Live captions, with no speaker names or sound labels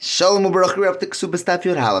Shalom Ubarach, we're up to Ksuba Staf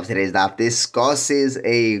Yud Halav. Today's daf discusses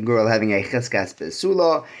a girl having a cheskas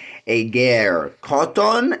besula, a ger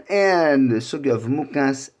koton, and the sugya of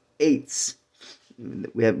mukas eitz.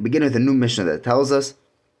 We begin with a new mishnah that tells us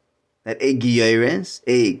that a giyaris,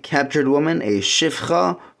 a captured woman, a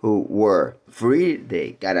shifcha, who were free,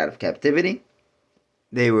 they got out of captivity,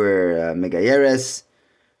 they were megayeres,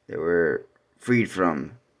 they were freed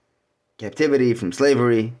from captivity, from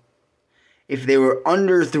slavery. If they were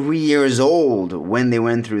under 3 years old when they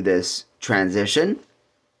went through this transition,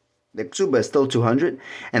 the ksuba is still 200,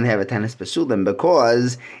 and they have a tanis besulim,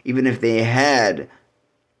 because even if they had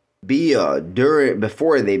bia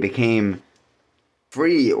before they became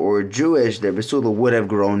free or Jewish, their besula would have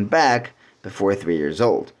grown back before 3 years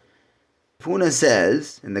old. Funa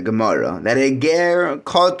says in the Gemara that a ger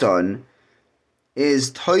koton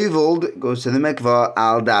is toivled, goes to the mikvah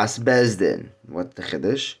al das bezdin. What's the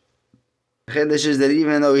chiddush? The chiddush is that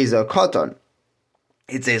even though he's a koton,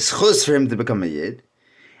 it's a schus for him to become a yid,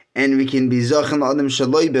 and we can be zochen adam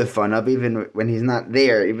shaloi befanav even when he's not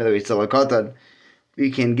there, even though he's still a koton. We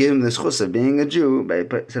can give him the schus of being a Jew by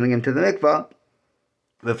sending him to the mikvah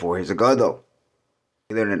before he's a gadol.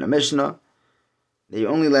 We learn in a mishnah that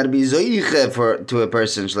you're only allowed to be zoiche to a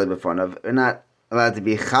person shaloi befanav. You're not allowed to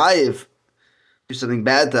be chayiv, do something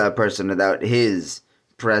bad to a person without his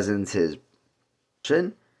presence, his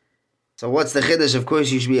permission. So what's the chiddush? Of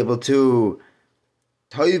course, you should be able to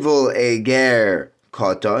toivel a ger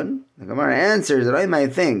koton. The Gemara answers that I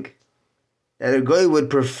might think that a guy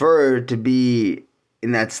would prefer to be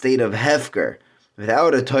in that state of hefker,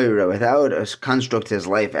 without a Torah, without a construct his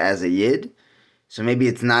life as a yid. So maybe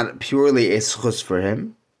it's not purely a schus for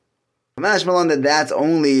him. Kamash Malon, that's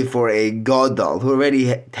only for a gadol who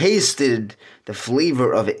already tasted the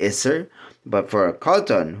flavor of Isser, but for a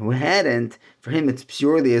koton who hadn't, for him it's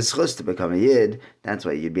purely a schus to become a yid. That's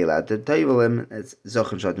why you'd be allowed to toivel him. It's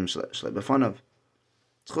zochen shotim shlei b'fanav.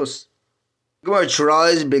 Schus. Gemara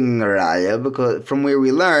tries bringing a raya because from where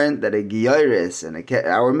we learned that a giyaris and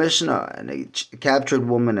our mishnah and a captured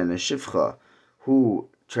woman and a shifcha who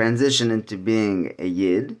transition into being a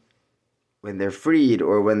yid, when they're freed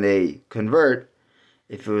or when they convert,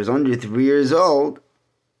 if it was under 3 years old,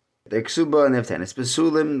 they're ksuba and they have tanis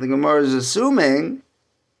besulim. The Gemara is assuming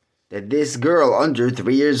that this girl under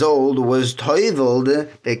 3 years old was toivled,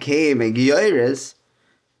 became a giyaris,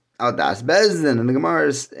 al das bezdin, and the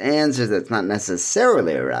Gemara answers that's not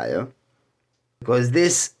necessarily a raya, because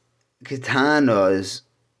this ketana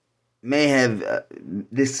may have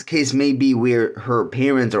this case may be where her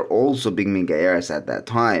parents are also being megayeres at that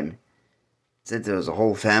time. Since it was a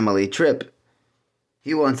whole family trip,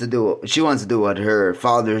 she wants to do what her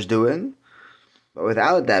father's doing, but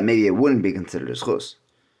without that, maybe it wouldn't be considered a schus.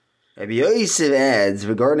 Rabbi Yosef adds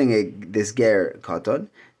regarding this ger koton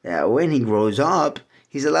that when he grows up,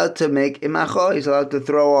 he's allowed to make imacha. He's allowed to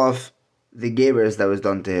throw off the geras that was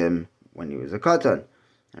done to him when he was a koton.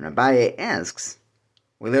 And Abaye asks,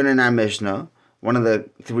 we learn in our mishnah, one of the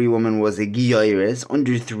 3 women was a giyaris,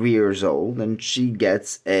 under 3 years old, and she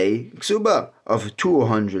gets a ksuba of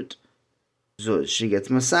 200. So she gets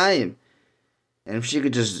masayim. And if she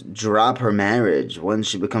could just drop her marriage once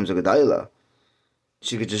she becomes a gedayla,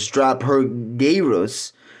 she could just drop her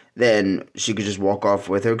gerus, then she could just walk off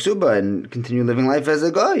with her ksuba and continue living life as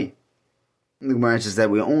a guy. The Gemara says that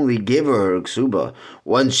we only give her ksuba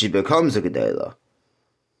once she becomes a gedayla.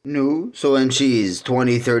 No, so when she's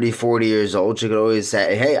 20, 30, 40 years old, she could always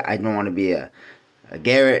say, hey, I don't want to be a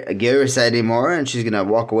gerus anymore, and she's going to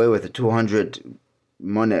walk away with a 200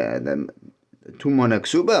 money, the 2 money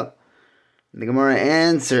ksuba. The Gemara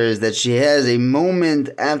answers that she has a moment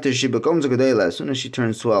after she becomes a gedayla. As soon as she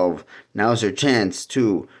turns 12, now's her chance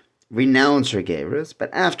to renounce her gerus, but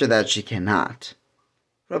after that she cannot.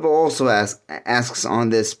 Rabbi also asks on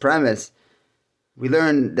this premise, we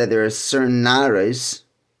learn that there are certain naris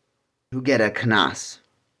who get a knas.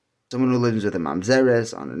 Someone who lives with a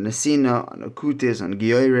mamzeres, on a nesina, on a kutis, on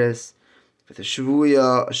giyaris, with a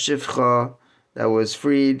shvuya, a shifcha that was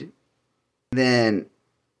freed. Then,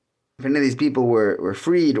 if any of these people were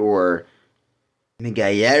freed or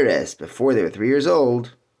megayeres before they were 3 years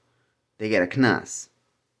old, they get a knas.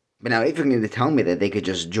 But now, if you're going to tell me that they could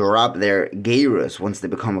just drop their gerus once they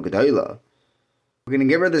become a gedayla, we're going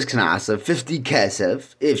to give her this knas of 50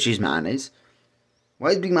 kesef, if she's manes. Why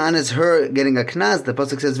is big manes her getting a knas? The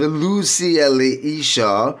pasuk says, "Velusi eli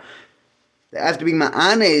isha." After being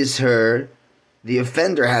manes her, the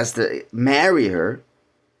offender has to marry her,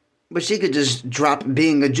 but she could just drop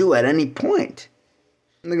being a Jew at any point.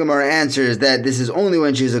 And the Gemara answers that this is only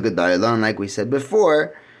when she's a gedayla, and like we said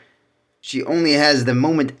before, she only has the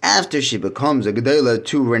moment after she becomes a Gedola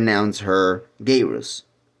to renounce her Gerus.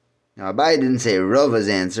 Now Abai didn't say Rava's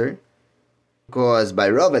answer, because by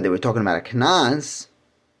Rava they were talking about a Knas.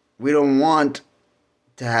 We don't want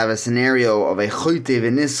to have a scenario of a Choyte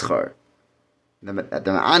v'nischar, that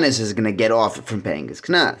the Ma'anis is going to get off from paying his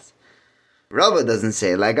Knas. Rava doesn't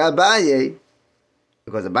say like Abaye,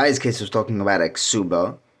 because Abaye's case was talking about a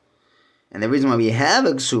Ksuba, and the reason why we have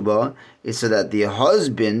a Ksuba is so that the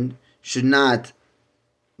husband should not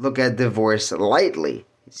look at divorce lightly.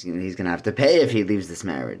 He's going to have to pay if he leaves this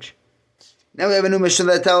marriage. Now we have a new Mishnah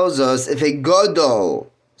that tells us if a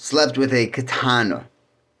Gadol slept with a Katana,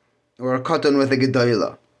 or a Katan with a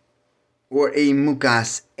Gedola, or a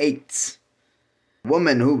Mukas Eitz, a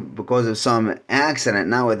woman who, because of some accident,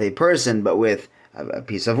 not with a person, but with a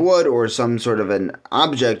piece of wood or some sort of an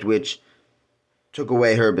object which took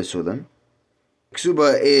away her Besulim,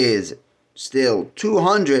 Ksuba is still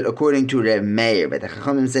 200 according to Reb Meir, but the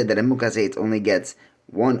Chachamim said that a Mukas Eitz only gets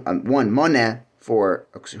one moneh for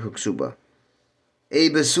her Ksuba. A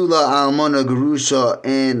Besula Almona Gerusha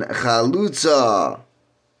and Chalutza,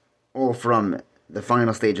 all from the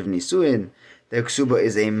final stage of Nisuin. The Ksuba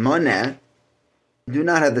is a moneh. Do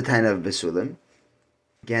not have the taina of Besulim.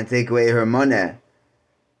 You can't take away her moneh.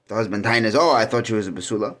 The husband tainas, I thought she was a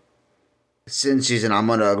Besula. Since she's an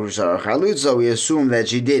Almona Gerusha or Chalutza, we assume that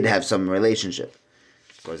she did have some relationship,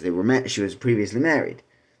 because she was previously married.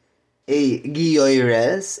 A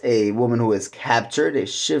Giyoires, a woman who was captured, a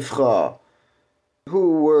Shifcha,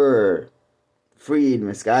 who were freed,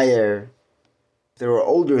 Miskayer. They were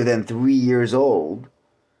older than 3 years old.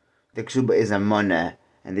 The Ksuba is a moneh,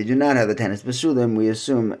 and they do not have the tennis Besulim. We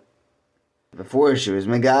assume before she was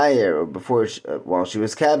Megayer, or while she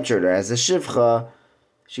was captured, or as a Shifcha,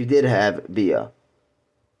 she did have Bia.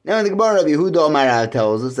 Now in the Gemara of Yehuda Amarav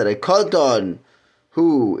tells us that a Katan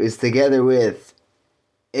who is together with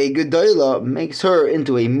a Gedola makes her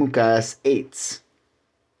into a Mukas Eitz.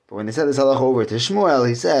 But when they said this halacha over to Shmuel,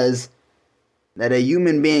 he says that a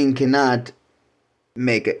human being cannot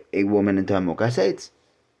make a woman into a Mukas Eitz.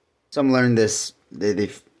 Some learn this, they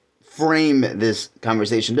frame this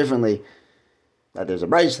conversation differently. That there's a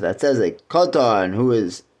brayso that says a Katan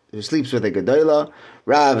who sleeps with a Gedola.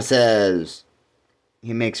 Rav says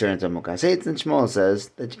he makes her into a Mukas Eitz, and Shmuel says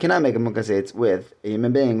that you cannot make a Mukas Eitz with a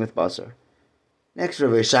human being with basar. Next,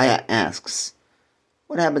 Rav Yeshaya asks,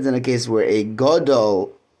 what happens in a case where a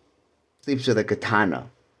Gadol sleeps with a Katana,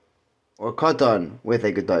 or Katan with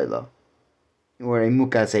a Gedola, or a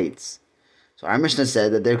Mukas Eitz? So our Mishnah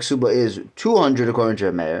said that their Ksuba is 200 according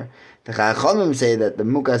to Meir. The Chachamim say that the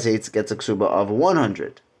Mukas Eitz gets a Ksuba of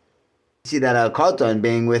 100. You see that a Katan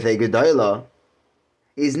being with a Gedola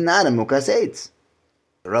is not a Mukas Eitz.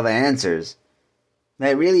 Rava answers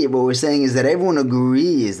that really what we're saying is that everyone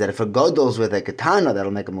agrees that if a Gadol's with a Katana,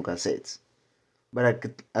 that'll make a Mukas Eitz. But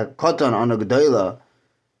a Katan on a Gedola,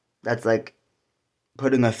 that's like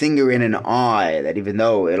putting a finger in an eye, that even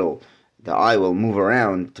though the eye will move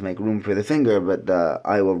around to make room for the finger, but the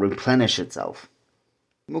eye will replenish itself.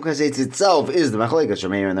 Mukas Eitz itself is the Machlekes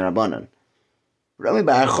Rameir and the Rabbanan. Rami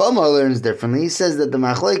Bar Chama learns differently. He says that the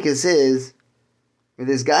Machlekes is where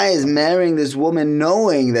this guy is marrying this woman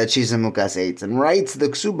knowing that she's a Mukas Eitz and writes the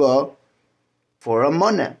Ksuba for a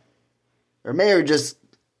moneh. Rameir just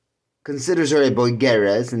considers her a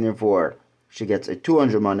boigeres, and therefore she gets a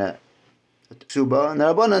 200 moneh Ksuba, and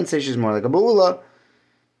the Rabbanan say she's more like a Ba'ula.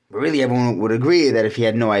 But really everyone would agree that if he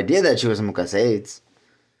had no idea that she was a Mukas Eitz,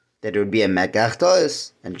 that it would be a Mekach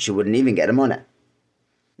Tois, and she wouldn't even get a moneh.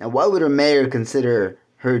 Now why would Rameir consider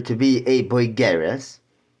her to be a boigeres?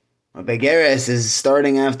 A boigeres is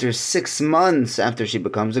starting after 6 months after she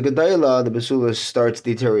becomes a Gedola, the Besula starts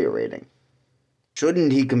deteriorating.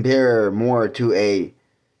 Shouldn't he compare her more to a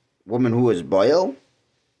woman who is boil?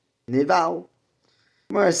 Nival.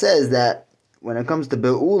 Gemara says that when it comes to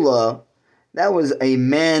Be'ula, that was a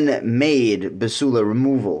man-made Besula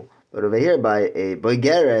removal. But over here, by a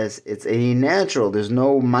boigeres, it's a natural. There's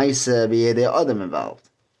no Maisa B'yedei Adam involved.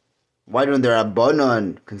 Why don't the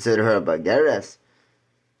Rabbanon consider her a boigeres?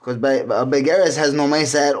 Because a boigeres has no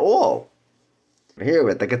Maisa at all. But here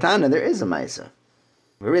with the Katana, there is a Maisa.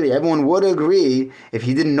 But really, everyone would agree, if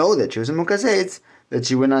he didn't know that she was a Mukas Eitz, that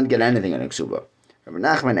she would not get anything in a Ksuba. Rabbi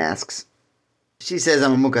Nachman asks, she says,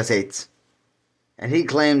 I'm a Mukas Eitz. And he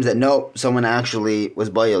claims that no, someone actually was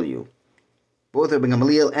boil you. Both Rabbi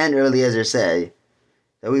Gamaliel and Rabbi Eliezer say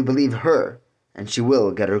that we believe her, and she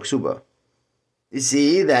will get her Ksuba. You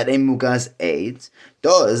see that a Mukas Eitz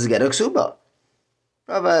does get a Ksuba.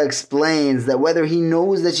 Rava explains that whether he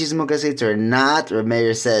knows that she's a Mukas Eitz or not, Rav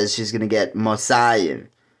Meir says she's going to get Mosayim.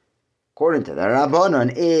 According to the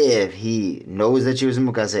Rabbanon, if he knows that she was a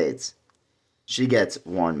Mukas Eitz, she gets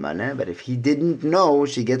 1 maneh, but if he didn't know,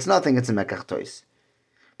 she gets nothing. It's a Mekach Tois.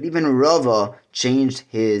 Even Rava changed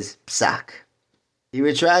his psak. He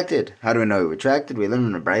retracted. How do we know he retracted? We learn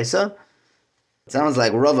in the Brisa. It sounds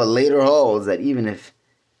like Rava later holds that even if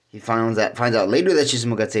he finds out later that she's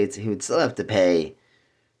Mukas Eitz, he would still have to pay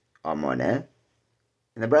a maneh.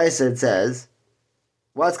 In the Brisa it says,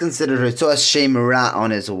 what's considered a shem ra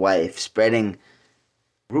on his wife, spreading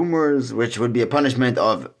rumors, which would be a punishment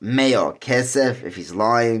of meo kesef if he's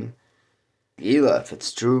lying, ila if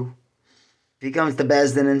it's true. If he comes to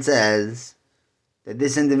Bezdin and says that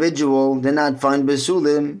this individual did not find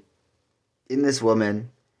besulim in this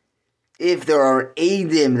woman, if there are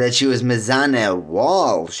edim that she was mezaneh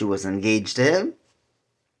while she was engaged to him,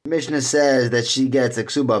 Mishnah says that she gets a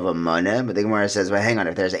ksuba of a maneh, but the Gemara says, well, hang on,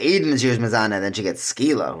 if there's edim that she was mezaneh, then she gets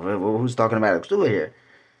skila. Who's talking about a ksuba here?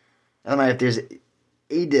 If there's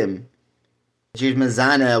edim, she was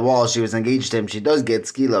mezaneh while she was engaged to him, she does get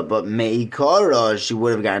skila, but meikara, she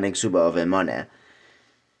would have gotten a ksuba of a maneh.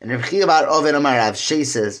 And Rav Chiya bar Oven Amar Rav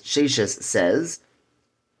Sheshes says,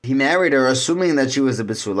 he married her assuming that she was a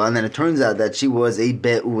besula, and then it turns out that she was a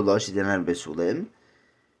be'ula, she didn't have besulim.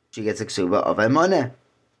 She gets a ksuba of a maneh.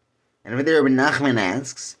 And over there, Rabbi Nachman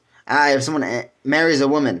asks, if someone marries a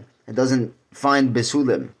woman and doesn't find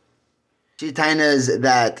besulim, she tainas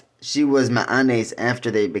that she was ma'anes after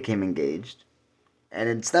they became engaged, and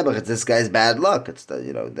it's this guy's bad luck. It's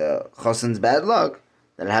the chosin's bad luck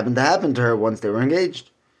that it happened to happen to her once they were engaged.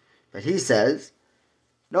 But he says,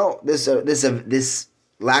 no, this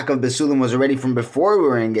lack of besulim was already from before we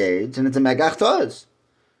were engaged, and it's a megach toz.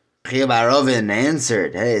 Chiya bar Oven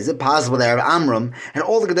answered, hey, is it possible that Rav Amram and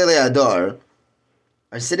all the Gedolei Hador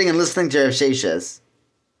are sitting and listening to Rav Sheshes?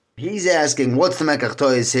 He's asking, what's the Mekach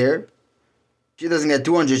Tois here? She doesn't get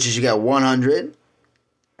 200, she should get 100.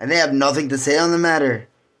 And they have nothing to say on the matter.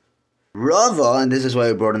 Rava, and this is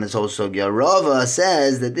why we brought in this whole sugya, Rava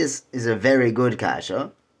says that this is a very good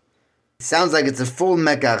kasha. It sounds like it's a full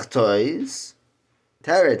Mekach Tois.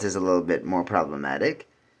 Teretz is a little bit more problematic.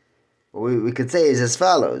 What we could say is as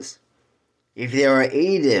follows. If there are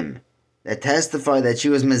edim that testify that she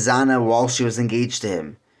was mezana while she was engaged to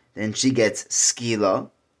him, then she gets skila.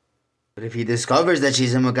 But if he discovers that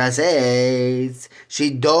she's a Mukas Eitz, she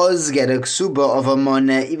does get a ksuba of a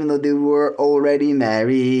maneh even though they were already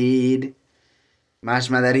married.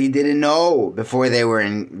 Mashma that he didn't know before they were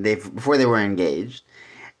engaged.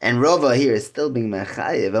 And Rava here is still being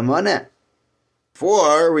mechayev a maneh.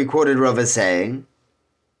 For we quoted Rava saying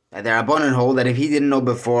that the Rabbanan hold that if he didn't know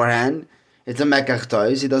beforehand, it's a mekach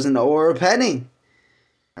tois, he doesn't owe her a penny.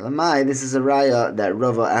 Elamai, this is a raya that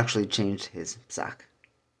Rava actually changed his psak.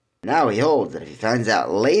 Now he holds that if he finds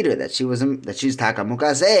out later that she's taka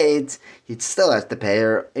Mukas Eitz, he still has to pay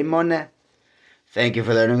her a maneh. Thank you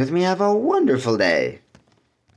for learning with me. Have a wonderful day.